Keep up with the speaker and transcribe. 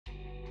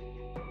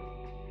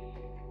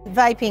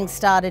Vaping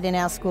started in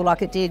our school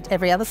like it did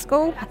every other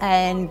school,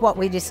 and what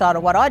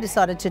I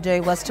decided to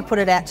do was to put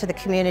it out to the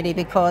community,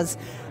 because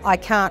I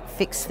can't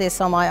fix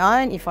this on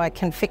my own if I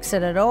can fix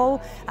it at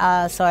all.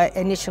 So I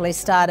initially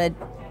started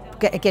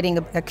getting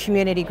a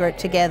community group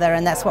together,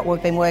 and that's what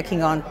we've been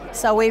working on.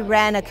 So we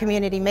ran a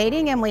community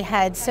meeting and we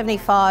had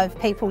 75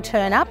 people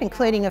turn up,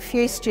 including a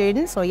few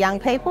students or young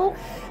people.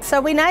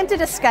 So we named it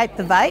Escape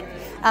the Vape.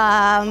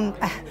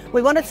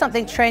 We wanted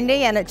something trendy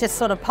and it just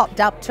sort of popped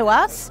up to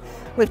us.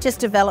 We've just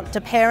developed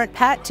a parent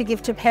pack to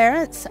give to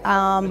parents,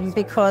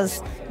 because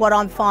what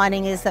I'm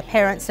finding is that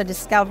parents are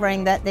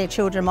discovering that their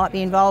children might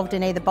be involved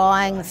in either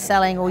buying,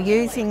 selling or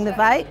using the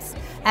vapes,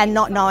 and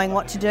not knowing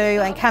what to do,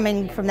 and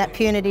coming from that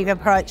punitive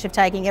approach of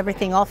taking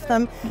everything off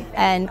them.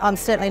 And I'm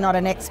certainly not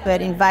an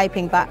expert in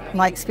vaping, but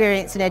my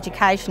experience in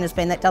education has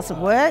been that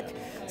doesn't work.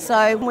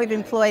 So we've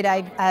employed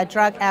a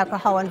drug,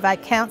 alcohol and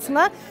vape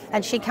counsellor,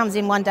 and she comes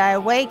in 1 day a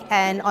week,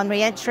 and on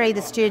re-entry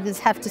the students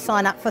have to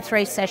sign up for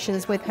 3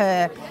 sessions with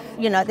her.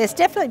 You know, there's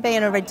definitely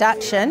been a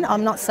reduction.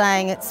 I'm not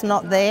saying it's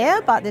not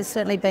there, but there's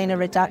certainly been a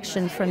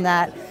reduction from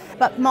that.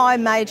 But my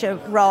major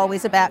role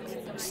is about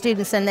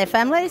students and their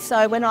families.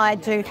 So when I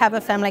do have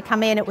a family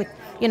come in,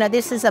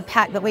 this is a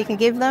pack that we can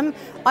give them.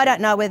 I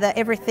don't know whether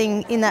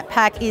everything in that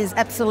pack is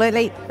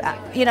absolutely,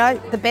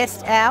 the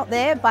best out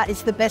there, but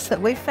it's the best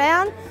that we've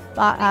found.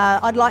 But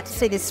I'd like to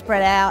see this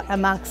spread out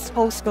amongst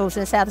all schools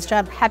in South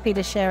Australia. I'm happy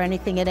to share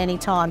anything at any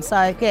time.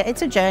 So yeah,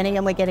 it's a journey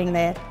and we're getting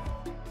there.